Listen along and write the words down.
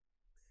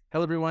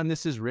Hello, everyone.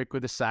 This is Rick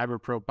with the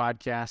Cyber Pro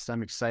podcast.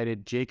 I'm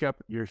excited. Jacob,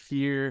 you're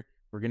here.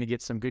 We're going to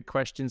get some good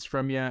questions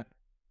from you.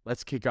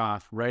 Let's kick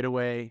off right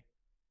away.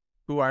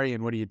 Who are you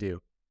and what do you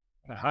do?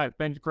 Hi,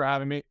 thank you for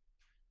having me.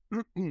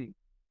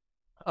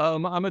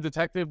 I'm a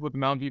detective with the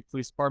Mountain View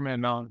Police Department in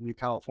Mountain View,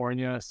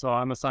 California. So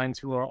I'm assigned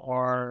to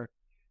our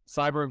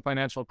cyber and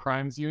financial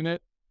crimes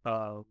unit.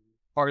 Part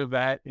of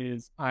that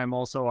is I'm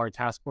also our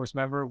task force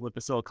member with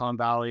the Silicon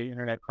Valley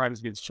Internet Crimes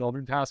Against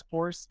Children Task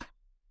Force.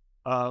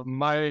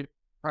 My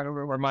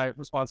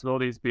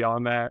responsibilities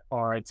beyond that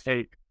are I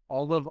take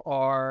all of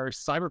our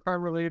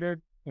cybercrime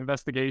related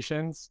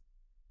investigations,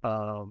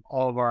 all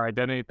of our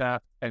identity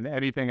theft, and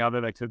anything other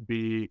that could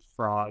be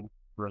fraud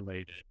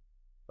related.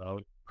 So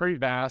pretty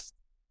vast.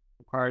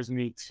 Requires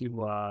me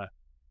to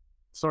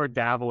sort of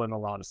dabble in a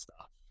lot of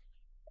stuff.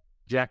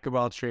 Jack of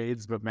all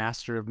trades, but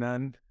master of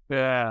none.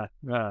 Yeah.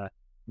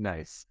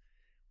 Nice.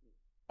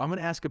 I'm going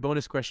to ask a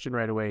bonus question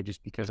right away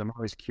just because I'm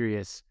always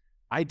curious.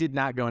 I did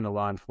not go into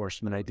law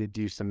enforcement. I did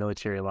do some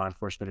military law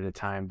enforcement at a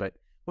time, but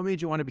what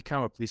made you want to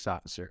become a police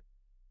officer?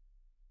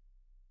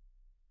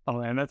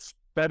 Oh, and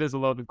that is a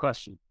loaded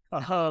question.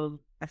 So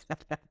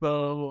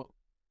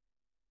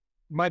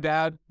my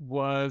dad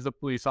was a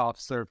police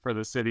officer for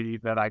the city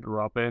that I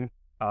grew up in.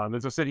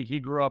 It's a city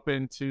he grew up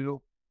in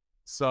too.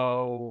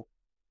 So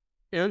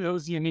it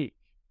was unique.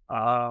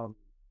 Having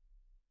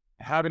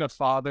a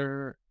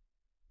father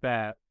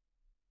that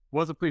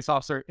was a police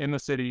officer in the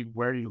city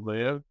where you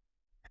live,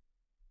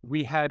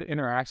 we had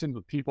interactions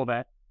with people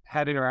that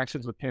had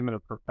interactions with him in a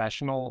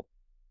professional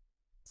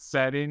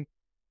setting.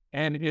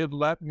 And it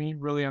let me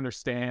really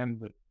understand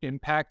the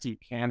impact you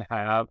can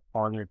have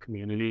on your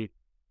community.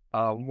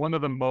 One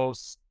of the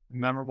most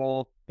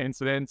memorable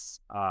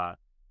incidents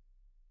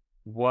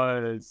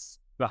was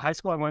the high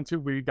school I went to.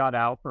 We got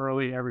out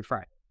early every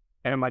Friday,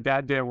 and my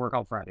dad didn't work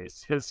on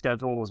Fridays. His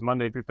schedule was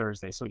Monday through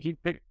Thursday. So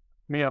he'd pick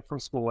me up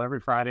from school every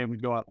Friday and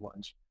we'd go out to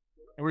lunch.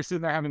 And we're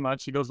sitting there having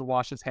lunch. He goes to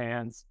wash his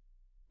hands,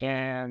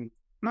 and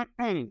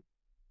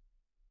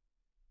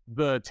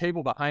the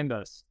table behind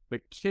us,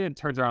 the kid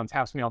turns around and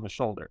taps me on the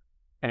shoulder.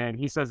 And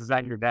he says, "Is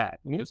that your dad?"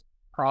 And he was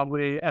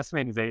probably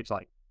estimating his age,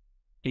 like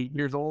 8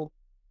 years old.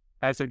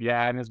 I said,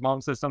 "Yeah." And his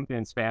mom says something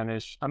in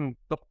Spanish. I'm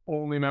the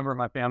only member of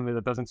my family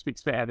that doesn't speak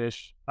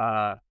Spanish.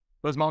 But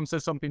his mom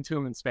says something to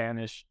him in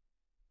Spanish.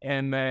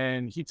 And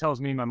then he tells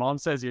me, "My mom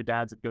says your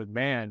dad's a good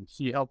man.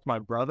 He helped my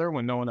brother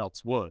when no one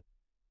else would."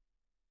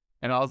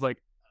 And I was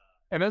like,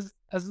 and as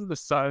the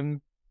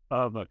son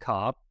of a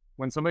cop,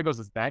 when somebody goes,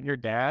 "Is that your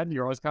dad?"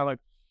 You're always kind of like,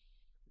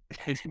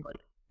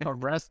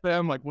 arrest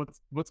them. Like,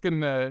 what's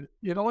gonna,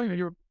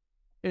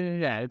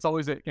 yeah, it's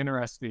always an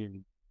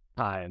interesting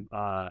time.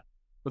 But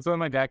so then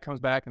my dad comes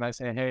back and I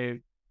say,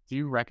 "Hey, do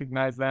you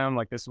recognize them?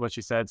 Like, this is what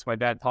she said." So my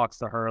dad talks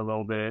to her a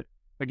little bit.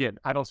 Again,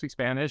 I don't speak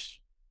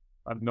Spanish.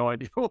 I have no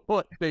idea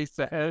what they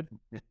said.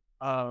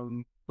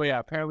 But yeah,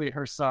 apparently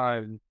her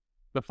son,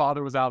 the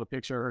father was out of the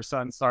picture. Her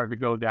son started to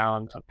go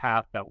down a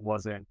path that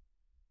wasn't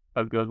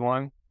a good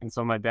one. And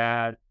so my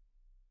dad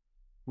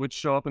would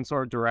show up and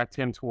sort of direct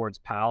him towards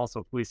PAL,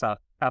 so Police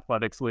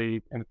Athletics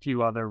League, and a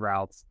few other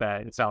routes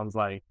that it sounds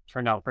like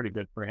turned out pretty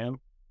good for him.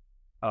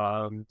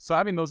 So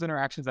having those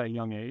interactions at a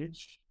young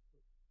age,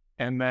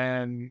 and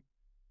then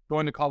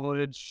going to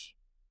college,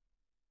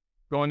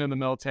 going in the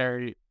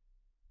military,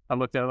 I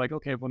looked at it like,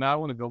 okay, well, now I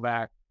want to go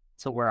back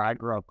to where I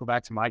grew up, go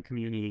back to my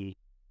community,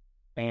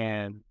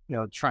 and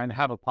trying to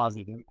have a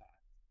positive impact.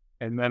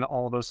 And then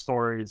all those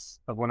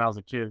stories of when I was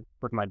a kid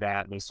with my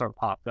dad, they sort of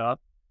popped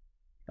up.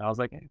 And I was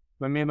like, hey,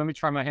 let me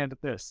try my hand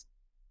at this.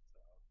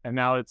 And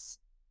now it's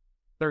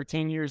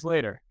 13 years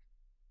later.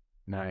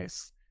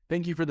 Nice.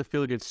 Thank you for the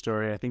feel-good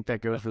story. I think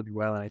that goes really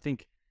well. And I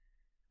think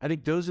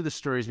those are the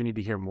stories we need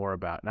to hear more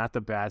about, not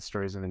the bad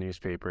stories in the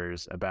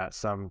newspapers about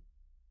some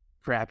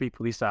crappy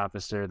police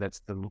officer that's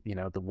the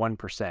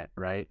 1%,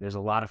 right? There's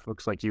a lot of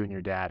folks like you and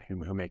your dad who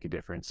make a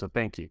difference. So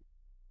thank you.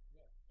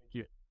 Thank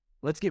you.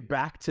 Let's get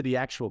back to the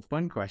actual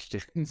fun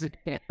questions.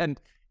 and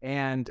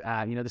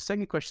the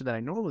second question that I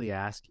normally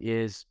ask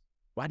is,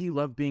 why do you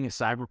love being a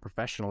cyber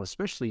professional,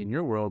 especially in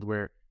your world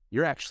where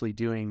you're actually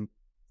doing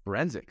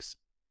forensics?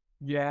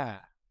 Yeah.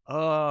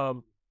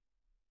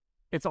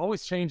 It's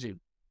always changing.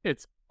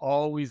 It's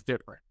always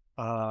different.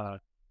 So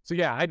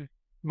yeah,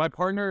 my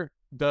partner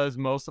does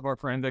most of our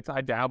forensics.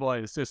 I dabble, I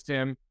assist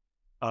him.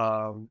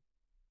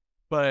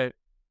 But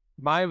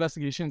my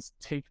investigations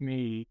take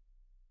me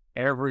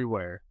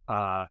everywhere.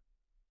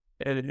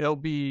 And it'll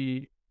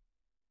be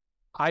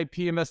IP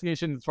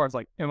investigations as far as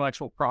like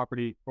intellectual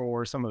property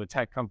for some of the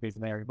tech companies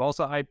in the area, but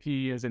also IP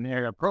is an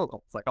area of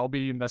protocols. Like, I'll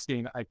be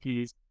investigating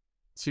IPs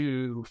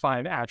to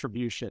find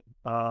attribution.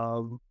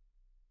 I'm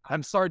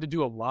starting to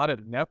do a lot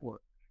of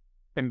network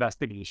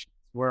investigations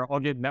where I'll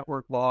get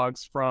network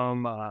logs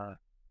from a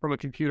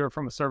computer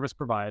from a service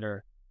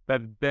provider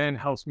that then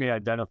helps me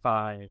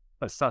identify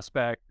a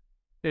suspect.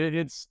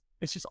 It's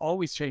just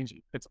always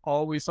changing. It's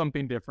always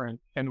something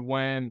different. And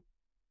when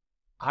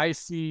I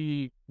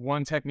see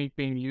one technique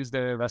being used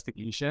in an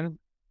investigation,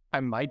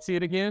 I might see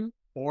it again,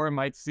 or it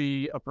might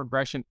see a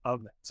progression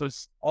of that. So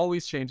it's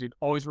always changing,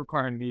 always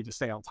requiring me to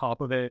stay on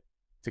top of it,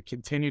 to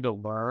continue to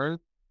learn.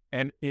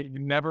 And you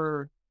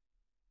never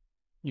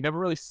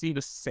really see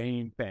the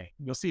same thing.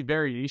 You'll see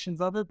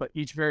variations of it, but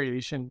each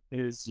variation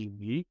is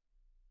unique.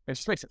 It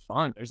just makes it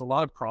fun. There's a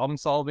lot of problem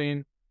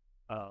solving.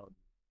 Um,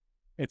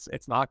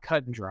 it's not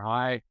cut and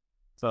dry.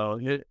 So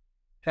yeah,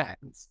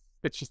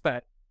 it's just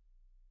that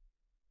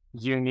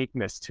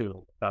uniqueness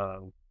to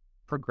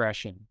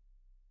progression.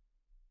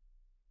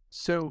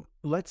 So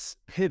let's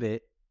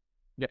pivot.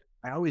 Yeah.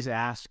 I always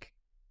ask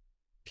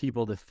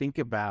people to think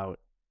about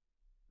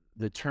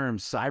the term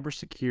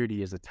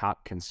cybersecurity as a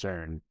top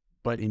concern,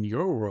 but in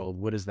your world,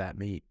 what does that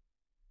mean?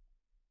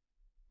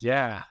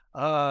 Yeah.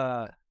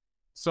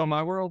 So in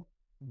my world,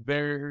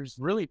 there's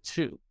really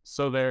two.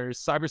 So there's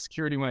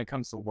cybersecurity when it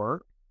comes to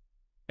work,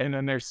 and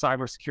then there's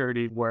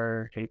cybersecurity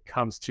where it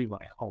comes to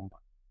my home.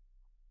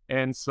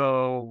 And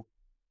so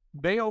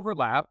they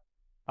overlap.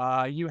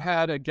 You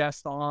had a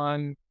guest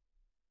on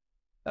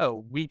a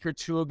week or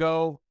two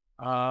ago,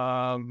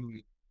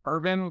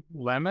 Irvin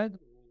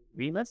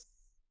Lemus,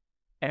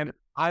 and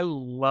I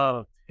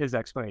loved his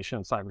explanation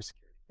of cybersecurity.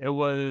 It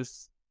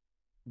was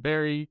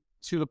very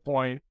to the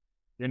point.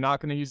 You're not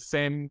going to use the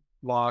same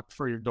lock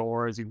for your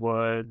door as you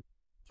would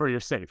for your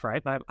safe,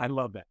 right? I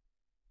love that.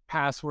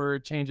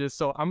 Password changes.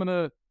 So I'm going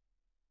to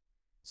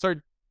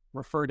start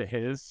refer to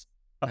his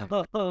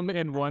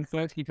in one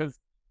sense because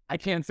I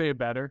can't say it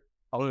better.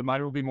 Although it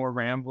might be more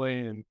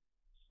rambling.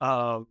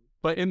 And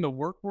but in the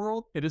work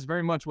world, it is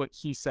very much what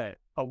he said.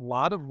 A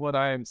lot of what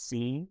I am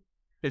seeing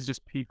is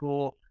just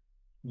people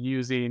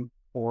using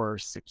for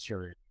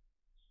security.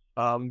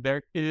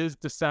 There is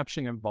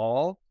deception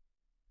involved,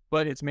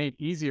 but it's made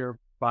easier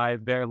by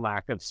their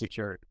lack of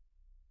security.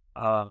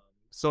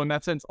 So in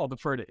that sense, I'll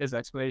defer to his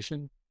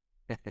explanation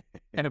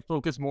and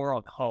focus more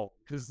on home.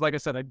 Because like I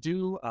said,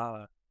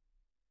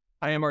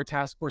 I am our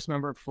task force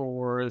member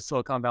for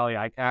Silicon Valley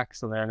ICAC,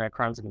 so the Internet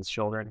Crimes Against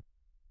Children.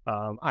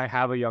 I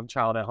have a young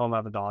child at home. I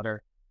have a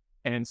daughter.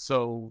 And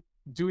so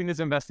doing these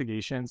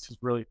investigations has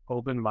really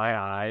opened my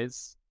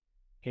eyes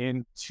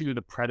into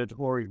the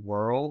predatory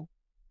world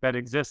that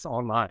exists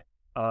online.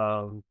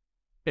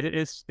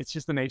 It's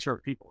just the nature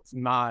of people. It's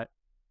not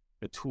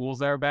the tools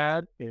that are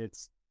bad.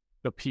 It's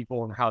the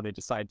people and how they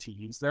decide to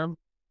use them.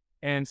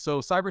 And so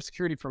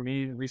cybersecurity for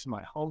me, at least in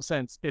my home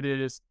sense, it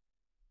is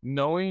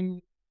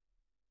knowing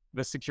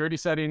the security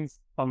settings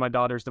on my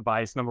daughter's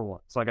device, number one.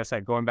 So like I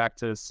said, going back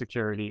to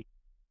security,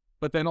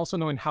 but then also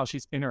knowing how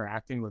she's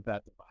interacting with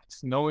that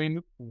device,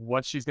 knowing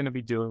what she's going to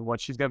be doing,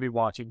 what she's going to be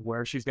watching,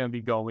 where she's going to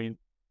be going,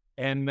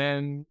 and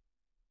then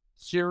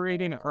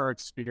curating her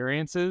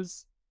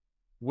experiences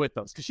with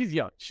those. Because she's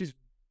young. She's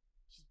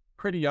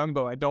pretty young,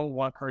 but I don't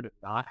want her to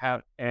not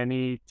have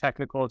any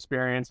technical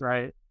experience,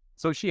 right?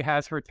 So she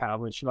has her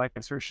tablet, she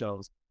likes her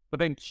shows, but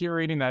then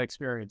curating that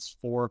experience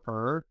for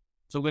her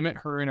to limit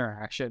her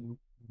interaction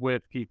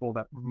with people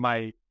that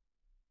might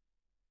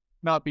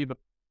not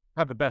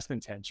have the best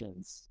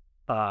intentions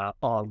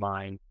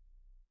online.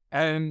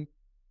 And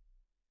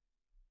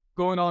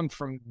going on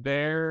from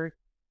there,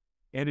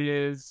 it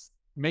is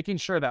making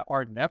sure that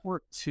our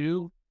network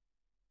too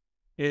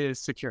is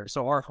secure.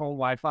 So our home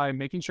Wi-Fi,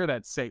 making sure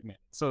that's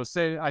segmented. So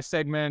say I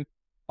segment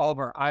all of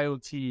our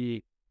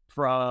IoT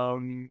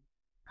from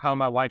how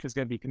my wife is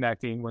going to be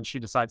connecting when she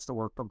decides to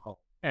work from home.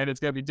 And it's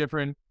going to be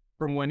different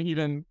from when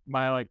even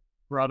my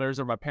brothers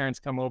or my parents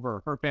come over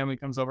or her family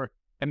comes over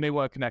and they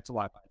want to connect to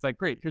Wi-Fi. It's like,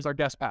 great, here's our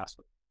guest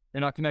password.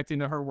 You're not connecting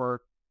to her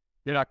work.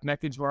 You're not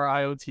connecting to our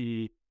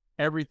IoT.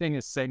 Everything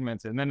is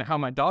segmented. And then how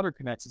my daughter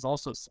connects is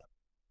also set.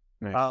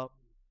 Nice.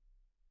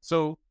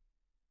 So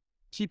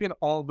keeping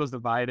all of those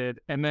divided.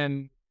 And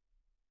then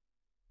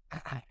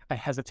I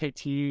hesitate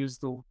to use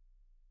the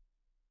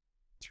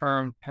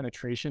term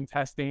penetration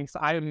testing. So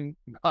I'm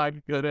not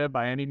good at it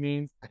by any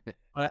means.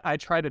 I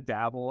try to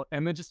dabble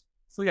and then just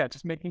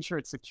making sure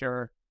it's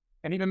secure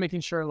and even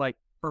making sure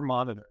per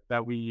monitor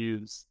that we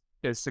use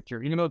is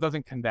secure, even though it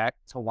doesn't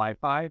connect to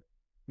Wi-Fi,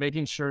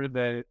 making sure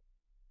that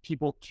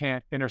people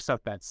can't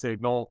intercept that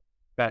signal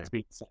that's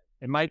being sent.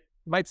 It might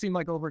seem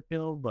like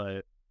overkill,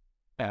 but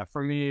yeah,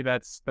 for me,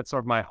 that's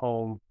sort of my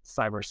home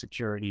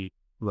cybersecurity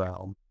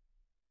realm.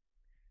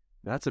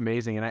 That's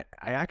amazing. And I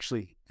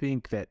actually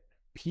think that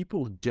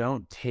people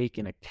don't take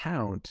into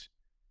account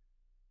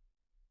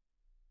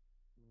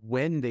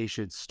when they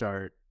should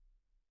start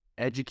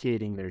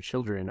educating their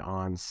children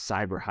on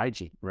cyber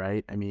hygiene,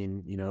 right? I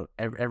mean,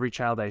 every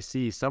child I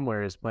see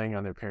somewhere is playing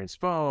on their parent's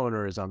phone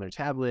or is on their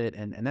tablet,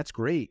 and that's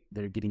great.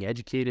 They're getting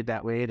educated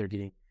that way. They're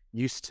getting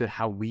used to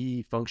how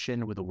we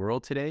function with the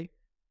world today.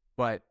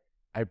 But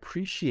I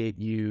appreciate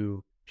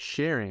you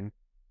sharing,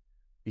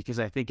 because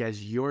I think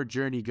as your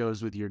journey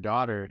goes with your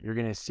daughter, you're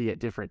going to see at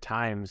different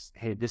times,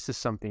 hey, this is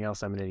something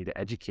else I'm going to need to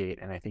educate.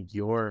 And I think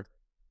you're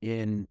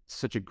in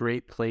such a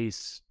great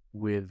place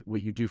with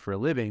what you do for a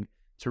living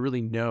to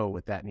really know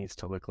what that needs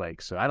to look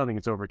like. So I don't think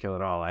it's overkill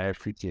at all. I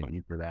appreciate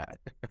you for that.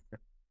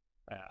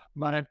 Yeah.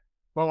 My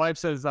wife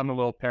says I'm a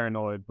little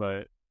paranoid,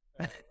 but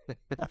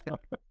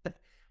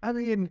I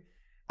mean,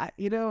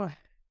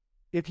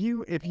 if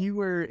you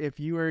were,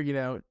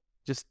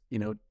 just,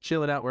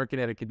 chilling out working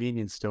at a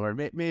convenience store,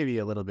 maybe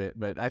a little bit,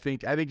 but I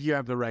think you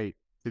have the right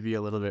to be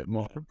a little bit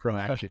more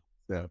proactive.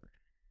 So,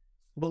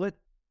 well,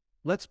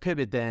 let's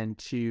pivot then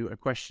to a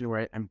question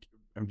where I'm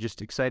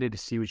just excited to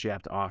see what you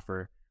have to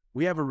offer.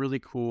 We have a really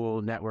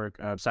cool network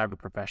of cyber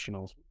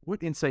professionals.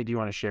 What insight do you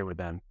want to share with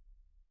them?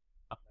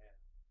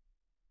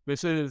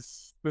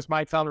 This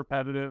might sound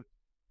repetitive,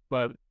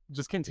 but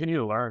just continue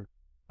to learn,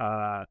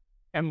 uh,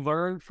 and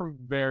learn from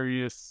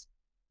various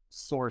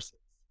sources.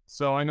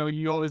 So I know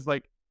you always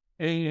like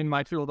in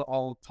my field,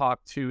 I'll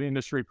talk to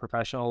industry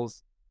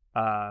professionals,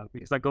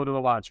 because I go to a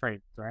lot of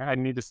trainings, right? I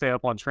need to stay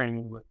up on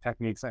training with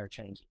techniques that are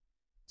changing.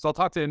 So I'll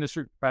talk to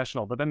industry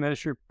professional, but then the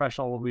industry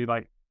professional will be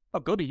like, "Oh,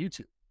 go to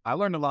YouTube. I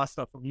learned a lot of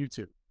stuff from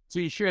YouTube." So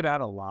you share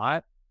that a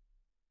lot,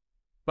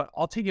 but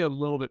I'll take it a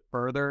little bit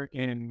further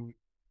and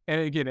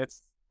again,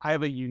 I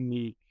have a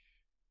unique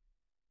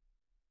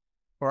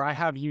I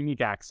have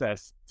unique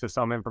access to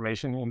some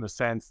information in the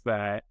sense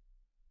that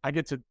I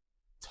get to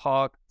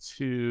talk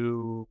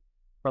to,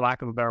 for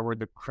lack of a better word,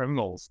 the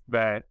criminals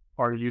that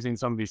are using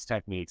some of these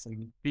techniques.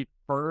 And the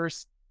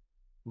first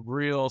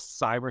real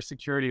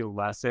cybersecurity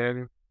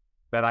lesson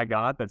that I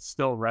got that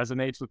still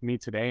resonates with me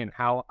today and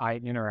how I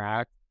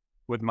interact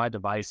with my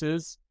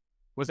devices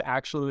was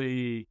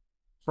actually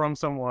from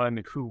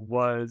someone who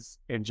was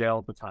in jail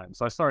at the time.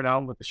 So I started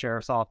out with the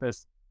sheriff's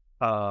office.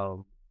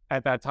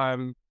 At that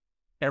time,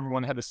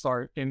 everyone had to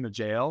start in the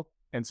jail.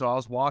 And so I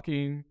was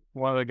walking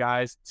one of the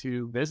guys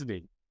to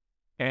visiting.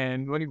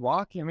 And when you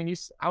walk, I mean,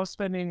 I was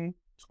spending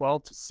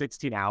 12 to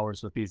 16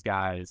 hours with these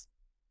guys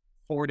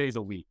 4 days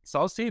a week. So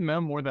I was seeing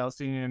them more than I was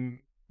seeing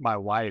my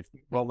wife.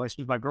 Well, like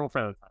she was my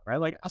girlfriend at the time, right?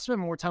 Like I spent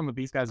more time with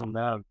these guys than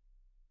them.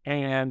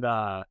 And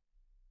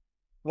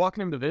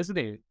walking him to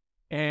visiting,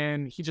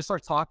 and he just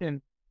starts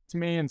talking to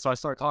me. And so I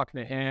start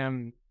talking to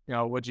him,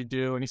 what'd you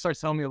do? And he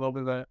starts telling me a little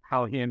bit about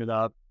how he ended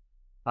up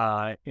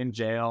in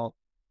jail.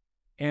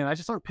 And I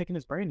just started picking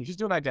his brain. He's just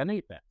doing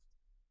identity theft.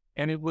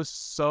 And it was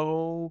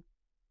so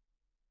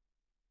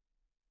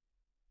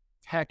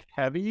tech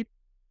heavy,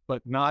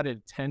 but not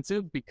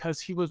intensive because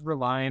he was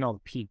relying on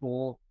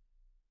people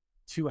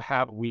to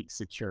have weak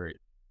security.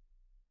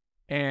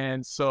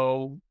 And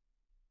so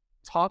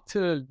talk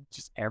to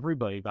just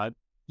everybody about it.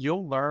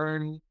 You'll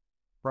learn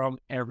from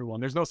everyone.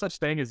 There's no such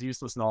thing as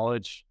useless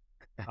knowledge.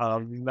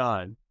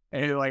 None.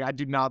 And like, I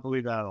do not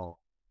believe that at all.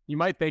 You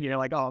might think you're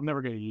like, oh, I'm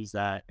never going to use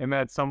that. And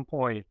at some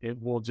point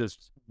it will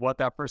just, what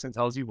that person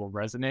tells you will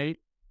resonate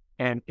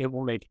and it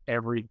will make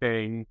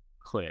everything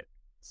click.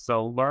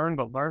 So learn,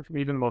 but learn from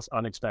even the most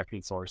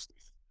unexpected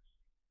sources.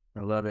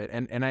 I love it.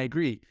 And I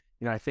agree.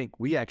 I think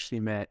we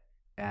actually met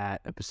at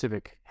a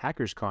Pacific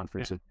Hackers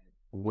Conference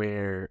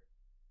where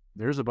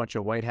there's a bunch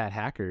of white hat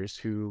hackers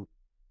who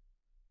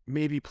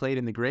maybe played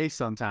in the gray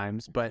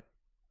sometimes, but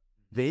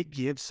they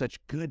give such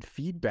good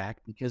feedback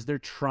because they're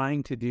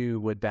trying to do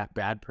what that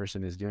bad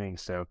person is doing.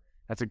 So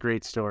that's a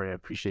great story. I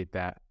appreciate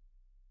that.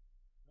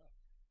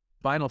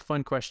 Final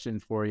fun question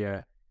for you.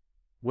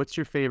 What's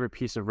your favorite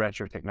piece of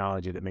retro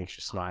technology that makes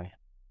you smile?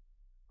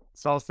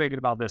 So I was thinking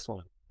about this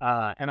one.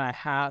 And I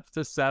have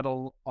to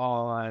settle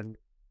on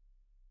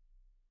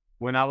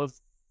when I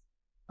was,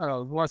 I don't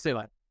know, I want to say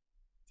like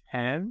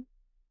 10.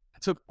 I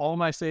took all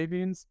my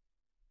savings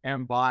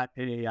and bought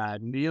a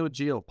Neo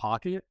Geo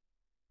Pocket.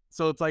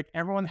 So it's like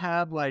everyone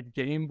had like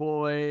Game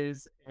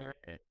Boys,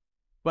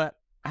 but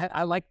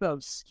I like the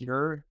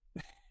obscure.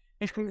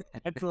 And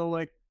so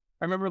like,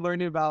 I remember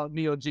learning about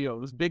Neo Geo.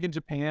 It was big in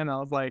Japan. I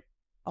was like,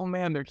 oh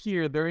man, they're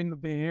here. They're in the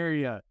Bay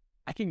Area.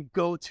 I can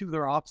go to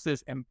their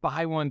offices and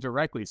buy one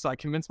directly. So I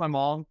convinced my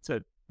mom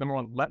to, number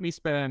one, let me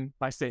spend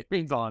my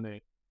savings on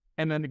it.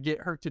 And then to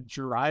get her to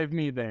drive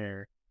me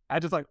there. I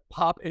just like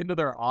pop into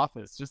their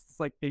office, just this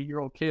like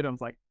 8-year-old kid. I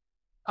was like,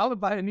 I would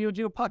buy a Neo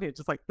Geo Pocket,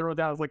 just like throw it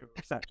down as like a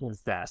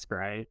receptionist desk,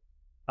 right?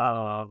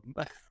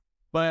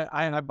 But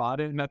I bought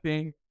it and that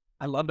thing,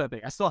 I love that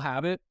thing. I still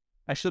have it.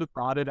 I should have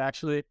brought it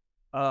actually.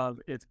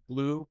 It's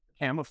blue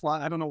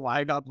camouflage. I don't know why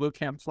I got blue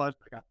camouflage,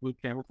 but I got blue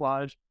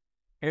camouflage.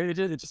 And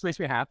it just makes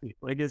me happy.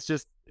 Like it's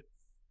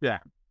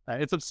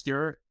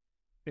obscure.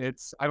 I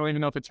don't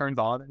even know if it turns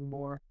on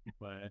anymore,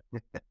 but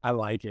I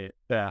like it.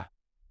 Yeah.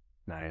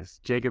 Nice.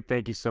 Jacob,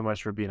 thank you so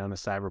much for being on the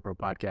Cyber Pro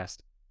podcast.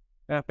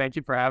 Yeah. Thank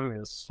you for having me.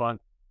 This was fun.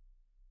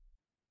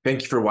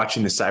 Thank you for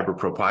watching the Cyber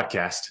Pro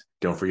podcast.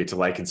 Don't forget to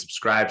like and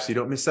subscribe so you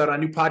don't miss out on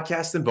new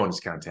podcasts and bonus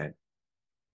content.